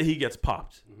let's say he gets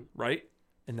popped, right?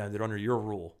 And now they're under your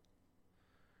rule.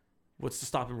 What's to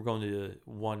stop him from going to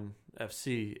one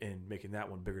FC and making that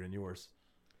one bigger than yours?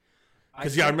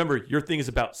 Because you got to remember, your thing is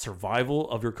about survival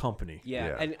of your company. Yeah,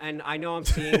 Yeah. and I know I'm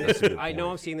seeing this. a good I know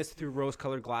point. I'm seeing this through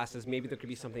rose-colored glasses. Maybe there could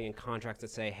be something in contracts that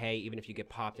say, hey, even if you get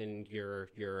popped and you're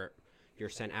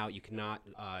sent out, you cannot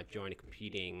join a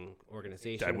competing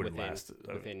organization That wouldn't last.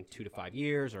 within 2 to 5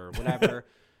 years or whatever.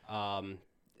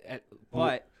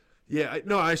 But Yeah,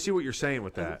 I see what you're saying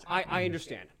with that. I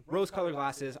understand. Rose-colored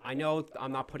glasses, I know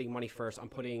I'm not putting money first. I'm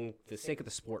putting the sake of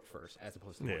the sport first as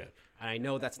opposed to money. Yeah. And I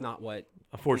know that's not what...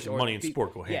 Unfortunately, these money and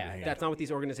sport go hand yeah, in hand. that's not what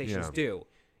these organizations Yeah. do.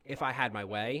 If I had my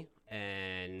way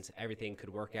and everything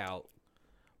could work out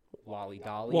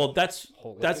lolly-dolly... Well, that's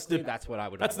holistically, that's what I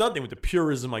would... That's another thing with the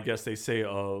purism, I guess they say,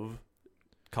 of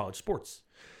college sports.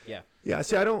 Yeah. Yeah,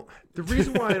 see, the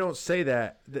reason why I don't say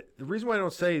that, the reason why I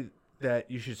don't say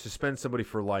that you should suspend somebody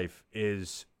for life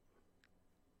is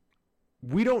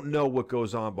we don't know what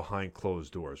goes on behind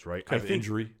closed doors, right? Kind of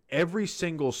injury. Every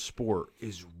single sport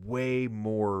is way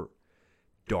more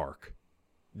dark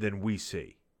than we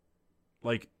see.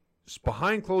 Like,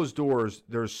 behind closed doors,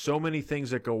 there's so many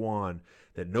things that go on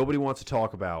that nobody wants to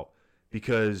talk about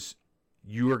because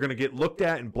you are going to get looked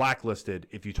at and blacklisted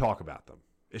if you talk about them.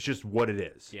 It's just what it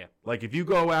is. Yeah. Like, if you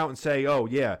go out and say, oh,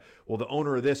 yeah, well, the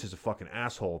owner of this is a fucking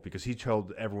asshole because he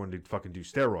told everyone to fucking do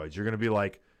steroids, you're going to be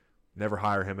like, never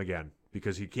hire him again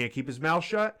because he can't keep his mouth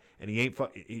shut and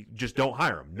he just don't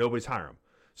hire him. Nobody's hire him.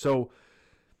 So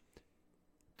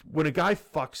when a guy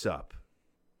fucks up,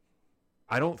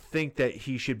 I don't think that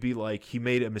he should be like he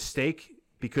made a mistake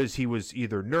because he was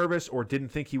either nervous or didn't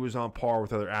think he was on par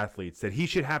with other athletes, that he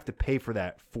should have to pay for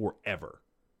that forever.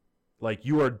 Like,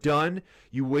 you are done.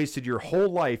 You wasted your whole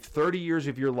life, 30 years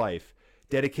of your life,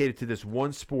 dedicated to this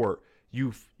one sport.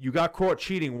 You got caught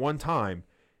cheating one time.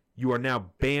 You are now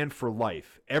banned for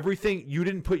life. Everything, you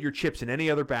didn't put your chips in any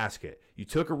other basket. You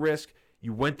took a risk.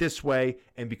 You went this way.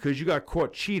 And because you got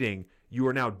caught cheating, you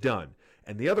are now done.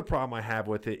 And the other problem I have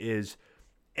with it is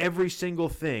every single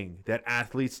thing that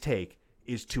athletes take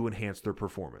is to enhance their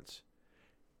performance.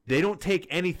 They don't take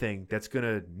anything that's going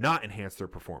to not enhance their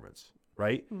performance,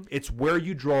 right? It's where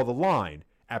you draw the line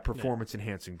at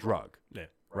performance-enhancing drug,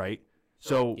 right?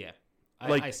 So, Yeah.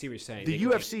 like, I see what you're saying. the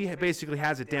UFC basically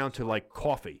has it down to like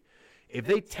coffee. If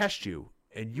they test you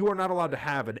and you are not allowed to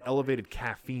have an elevated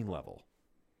caffeine level,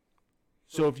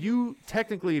 so if you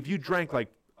drank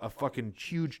like a fucking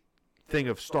huge thing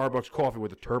of Starbucks coffee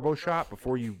with a turbo shot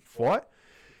before you fought,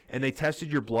 and they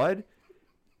tested your blood,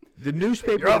 the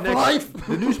newspaper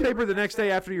the newspaper the next day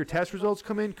after your test results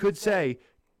come in could say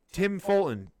Tim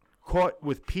Fulton caught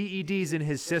with PEDs in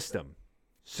his system,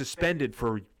 suspended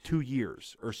for 2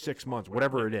 years or 6 months,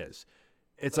 whatever it is.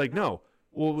 It's like, no,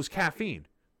 well, it was caffeine.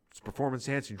 It's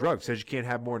performance-enhancing drug. It says you can't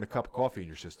have more than a cup of coffee in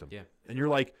your system. Yeah. And you're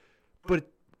like, but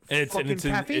it's fucking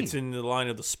caffeine. It's in the line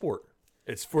of the sport.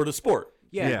 It's for the sport.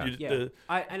 Yeah. Yeah.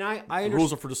 I The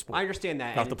rules are for the sport. I understand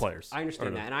that. not and the players. I understand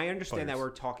Or that. And I understand that players.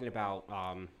 we're talking about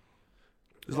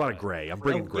There's a lot of gray. I'm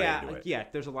bringing gray into it. Yeah,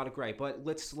 there's a lot of gray. But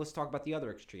let's talk about the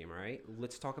other extreme, all right?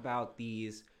 Let's talk about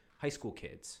these high school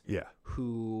kids Yeah.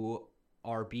 who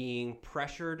are being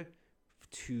pressured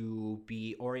to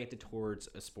be oriented towards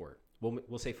a sport.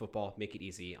 We'll say football, make it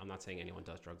easy. I'm not saying anyone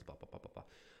does drugs, blah, blah, blah, blah,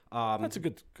 blah. That's a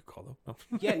good call, though.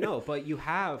 No. Yeah, no, but you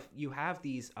have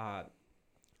these,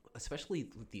 especially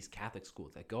these Catholic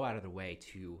schools that go out of their way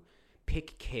to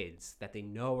pick kids that they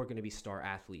know are going to be star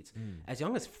athletes as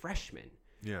young as freshmen.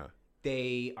 Yeah.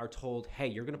 They are told, hey,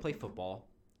 you're going to play football.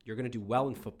 You're going to do well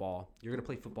in football. You're going to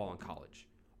play football in college.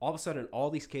 All of a sudden, all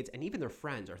these kids and even their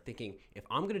friends are thinking, if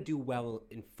I'm going to do well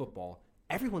in football,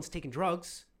 everyone's taking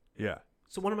drugs. Yeah.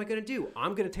 So what am I going to do?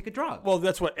 I'm going to take a drug. Well,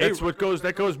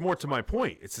 that goes more to my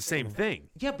point. It's the same thing.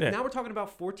 Yeah, but Yeah. now we're talking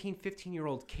about 14,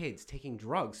 15-year-old kids taking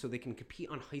drugs so they can compete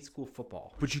on high school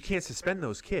football. But you can't suspend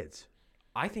those kids.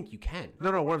 I think you can.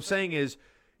 No. What I'm saying is,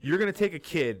 you're going to take a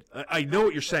kid. I know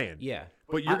what you're saying. Yeah.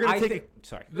 But you're going to take.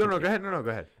 Sorry. No. Go ahead. No.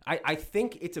 Go ahead. I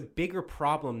think it's a bigger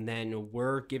problem than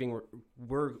we're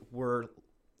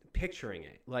picturing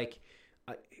it. Like,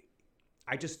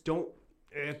 I just don't.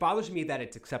 It bothers me that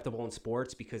it's acceptable in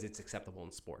sports because it's acceptable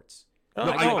in sports. No,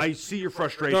 I see your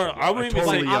frustration. No, I wouldn't even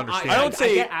totally say- understand. I don't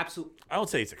say- I get absolute. I don't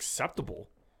say it's acceptable.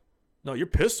 No, you're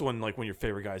pissed when your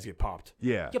favorite guys get popped.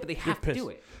 Yeah. Yeah, but they have to pissed. do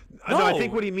it. No, I No.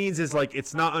 think what he means is like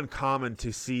it's not uncommon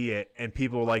to see it, and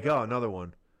people are like, "Oh, another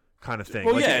one," kind of thing.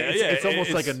 Well, Like, yeah, it's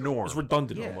almost like a norm. It's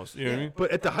redundant Yeah, almost. You know what I mean?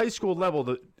 But at the high school level,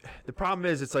 the problem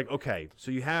is it's like, okay, so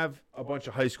you have a bunch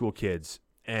of high school kids,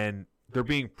 and they're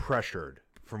being pressured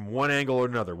from one angle or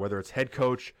another, whether it's head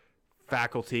coach,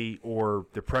 faculty, or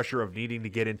the pressure of needing to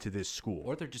get into this school,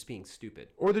 Or they're just being stupid.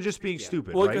 or they're just being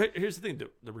stupid, Well, right? here's the thing: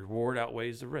 the reward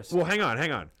outweighs the risk. Well, hang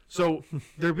on. So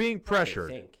they're being I pressured.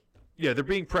 think. Yeah, they're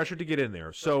being pressured to get in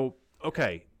there. So,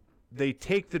 okay, they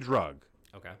take the drug,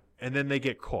 Okay. and then they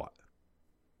get caught.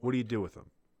 What do you do with them?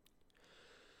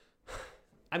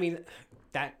 I mean,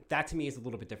 that to me is a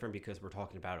little bit different because we're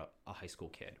talking about a high school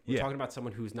kid. We're Yeah. talking about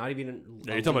someone who's not even.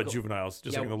 Yeah, you're talking about juveniles,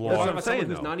 just like the we're law. That's what talking I'm about saying,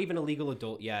 someone who's though. not even a legal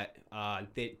adult yet.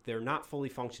 They're not fully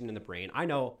functioning in the brain. I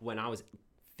know when I was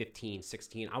 15,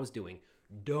 16, I was doing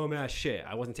dumbass shit.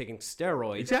 I wasn't taking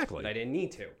steroids. Exactly. But I didn't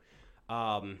need to.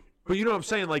 But you know what I'm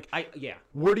saying? Like, Yeah.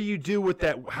 what do you do with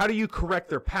that? How do you correct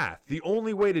their path? The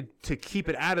only way to keep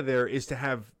it out of there is to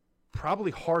have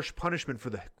probably harsh punishment for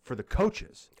the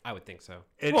coaches. I would think so.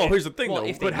 And- Well, and- here's the thing, Well, though.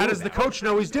 if they but how knew does the about coach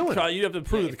know he's doing it? You have to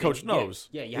prove that the if coach they- knows.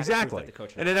 Yeah, you have Exactly. to prove that the coach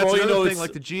knows. And then For that's all you another know, thing, it's-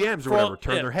 like the GMs or for all- whatever,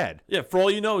 turn yeah. their head. Yeah, for all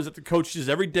you know is that the coach is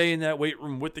every day in that weight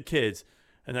room with the kids,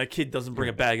 and that kid doesn't bring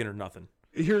a bag in or nothing.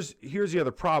 here's the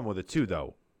other problem with it too,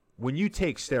 though. When you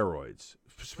take steroids,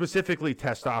 specifically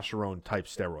testosterone type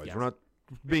steroids, Yes. we're not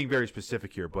being very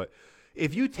specific here, but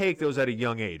if you take those at a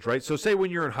young age, right? So say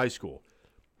when you're in high school,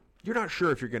 you're not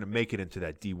sure if you're going to make it into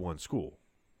that D1 school.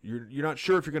 You're not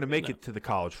sure if you're going to make it to the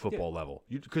college football level,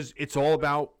 because it's all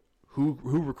about who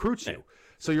recruits you.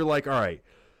 So you're like, all right,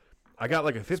 I got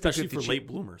like a 50-50 Especially for late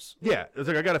bloomers. Yeah, it's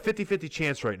like I got a 50-50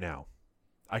 chance right now.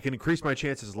 I can increase my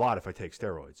chances a lot if I take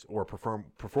steroids or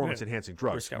performance-enhancing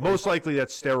drugs. Risk out Most likely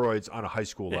that's steroids on a high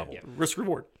school level. Yeah. Risk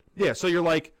reward. Yeah, so you're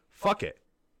like, fuck it.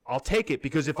 I'll take it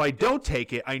because if I don't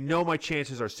take it, I know my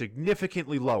chances are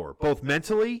significantly lower, both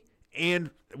mentally and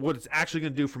what it's actually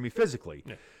going to do for me physically.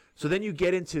 Yeah. So then you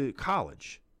get into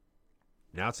college.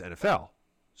 Now it's NFL.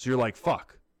 So you're like,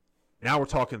 fuck. Now we're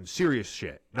talking serious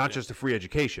shit, not just a free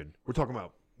education. We're talking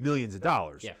about millions of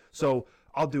dollars. Yeah. So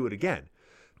I'll do it again.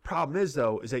 Problem is,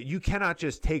 though, is that you cannot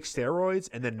just take steroids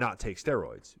and then not take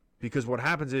steroids, because what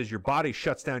happens is your body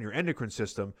shuts down your endocrine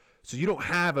system, so you don't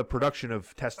have a production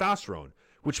of testosterone,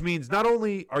 which means not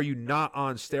only are you not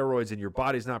on steroids and your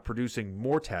body's not producing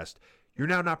more test, you're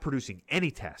now not producing any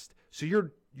test. So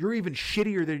you're even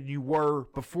shittier than you were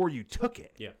before you took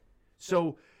it. Yeah.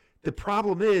 So the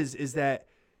problem is that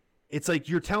it's like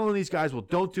you're telling these guys, well,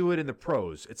 don't do it in the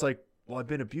pros. It's like, well, I've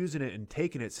been abusing it and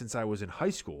taking it since I was in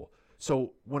high school.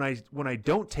 So when I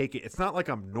don't take it, it's not like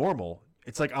I'm normal.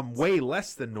 It's like I'm way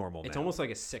less than normal. It's now. almost like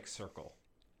a sick circle.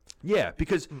 Yeah,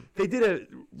 because they did a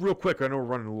real quick. I know we're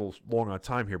running a little long on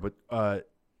time here, but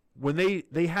when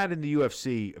they had in the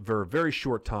UFC for a very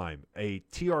short time a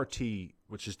TRT,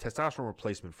 which is testosterone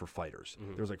replacement for fighters.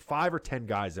 There was like 5 or 10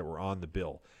 guys that were on the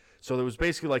bill. So there was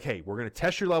basically like, hey, we're going to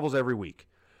test your levels every week.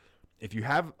 If you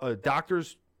have a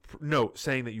doctor's note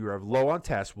saying that you are low on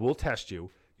tests, we'll test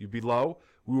you. You'd be low.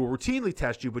 We will routinely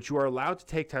test you, but you are allowed to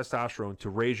take testosterone to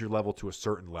raise your level to a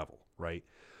certain level, right?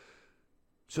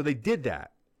 So they did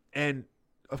that. And,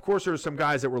 of course, there were some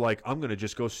guys that were like, I'm going to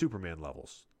just go Superman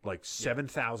levels, like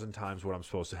 7,000 times what I'm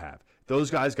supposed to have. Those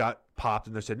guys got popped,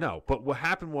 and they said no. But what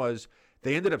happened was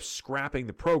they ended up scrapping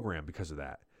the program because of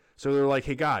that. So they're like,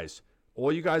 hey, guys,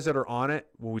 all you guys that are on it,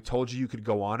 when we told you could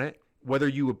go on it, whether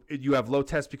you have low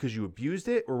test because you abused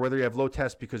it or whether you have low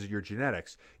test because of your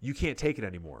genetics, you can't take it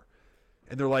anymore.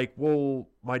 And they're like, well,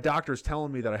 my doctor's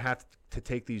telling me that I have to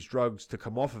take these drugs to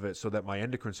come off of it so that my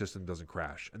endocrine system doesn't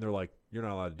crash. And they're like, you're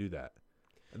not allowed to do that.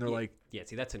 And they're like, Yeah,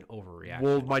 see, that's an overreaction.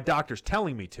 well, my doctor's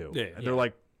telling me to. Yeah, and they're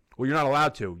like, well, you're not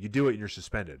allowed to. You do it and you're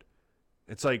suspended.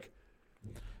 It's like,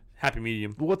 Happy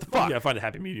medium. well, what the You fuck? gotta find a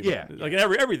happy medium. Yeah. Like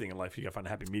everything in life, you gotta find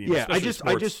a happy medium. Yeah, I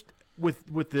especially just sports.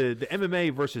 with the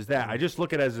MMA versus that, I just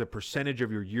look at it as a percentage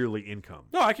of your yearly income.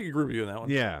 No, I can agree with you on that one.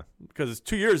 Yeah. Because it's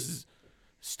 2 years. Is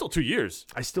still 2 years.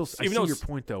 I still I Even see though your it's-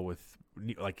 point though with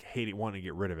like hating wanting to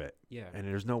get rid of it. Yeah. And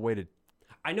there's no way to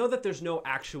I know that there's no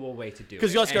actual way to do it.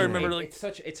 'Cause you also gotta and remember, like-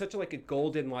 it's such like a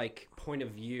golden like point of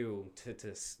view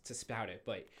to spout it.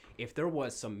 But if there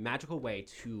was some magical way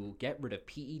to get rid of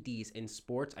PEDs in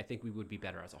sports, I think we would be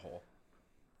better as a whole.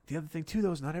 The other thing too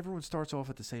though is not everyone starts off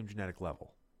at the same genetic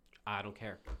level. I don't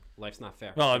care. Life's not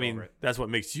fair. Well, I Get mean, over it. that's what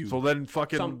makes you. So then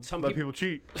fucking Some let peop- people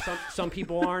cheat. some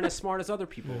people aren't as smart as other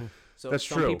people. So That's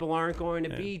some true. people aren't going to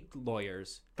be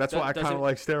lawyers. That's why I kind of doesn't-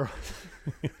 like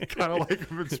steroids. kind of like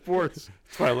them in sports.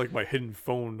 That's why I like my hidden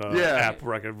phone Yeah. app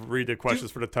where I can read the questions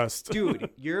for the test.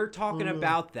 Dude, you're talking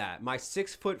about that. My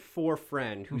 6'4"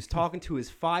 friend who's talking to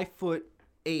his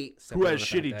 5'8" Who has on a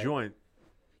shitty bad day. joint?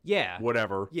 Yeah.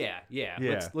 Whatever. Yeah.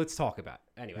 Yeah. Let's talk about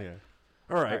it. Anyway. Yeah.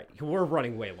 All All right. right. We're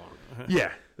running way long.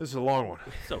 Yeah. This is a long one.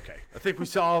 It's okay. I think we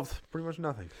solved pretty much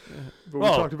nothing. But we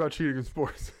Well- talked about cheating in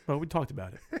sports. Well, we talked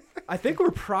about it. I think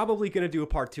we're probably going to do a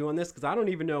part 2 on this because I don't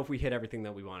even know if we hit everything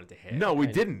that we wanted to hit. No, we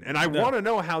And- didn't. And I No. want to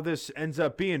know how this ends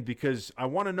up being because I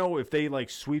want to know if they like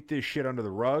sweep this shit under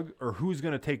the rug or who's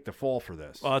going to take the fall for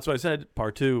this. Well, that's what I said.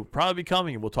 Part 2 probably be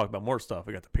coming, and we'll talk about more stuff.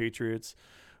 We got the Patriots.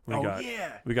 We Oh, got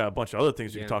yeah. we got a bunch of other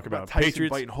things we Yeah. can talk about. Tyson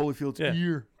Patriots, biting Holyfield's Yeah.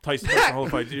 ear. Tyson Tyson whole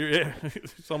fight. Yeah,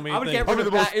 so many I would things. get Probably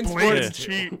rid the of most that in blatant sports.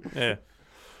 cheat. Yeah,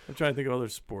 I'm trying to think of other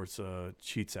sports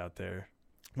cheats out there.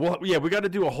 Well, yeah, we got to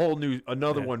do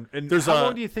another Yeah. one. And There's how a-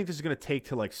 long do you think this is going to take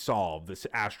to like solve this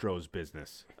Astros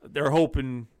business? They're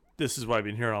hoping. This is what I've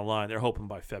been hearing online. They're hoping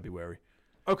by February.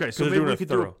 Okay, so they're maybe doing we a could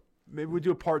thorough. maybe we do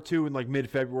a part 2 in like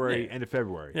mid-February, Yeah. end of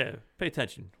February. Yeah, pay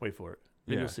attention. Wait for it.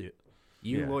 Then Yeah. you'll see it.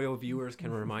 You Yeah. loyal viewers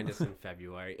can remind us in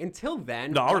February. Until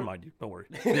then, No, I'll remind you. Don't worry.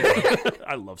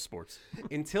 I love sports.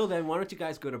 Until then, why don't you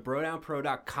guys go to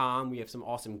brodownpro.com? We have some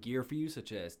awesome gear for you,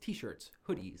 such as t-shirts,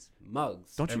 hoodies,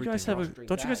 mugs. Don't you guys everything, have a drawstring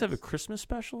Don't you guys have a bags. Christmas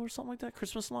special or something like that?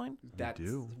 Christmas line? That's,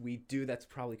 do. We do. That's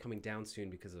probably coming down soon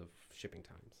because of shipping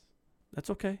times. That's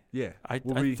okay. Yeah, I'd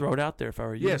We'll be- throw it out there if I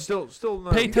were you. Yeah, still. Pay We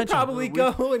could attention. probably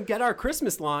go and get our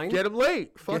Christmas line. Get them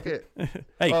late. Fuck it.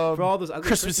 Hey, for all those ugly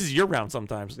Christmas is year round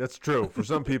sometimes. That's true. For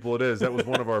some people, it is. That was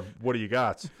one of our what do you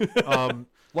gots.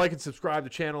 Like and subscribe to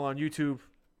the channel on YouTube,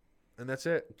 and that's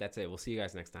it. That's it. We'll see you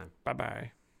guys next time. Bye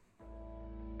bye.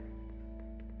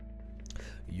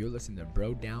 You're listening to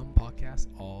Bro Down Podcast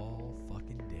all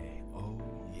fucking day. Oh,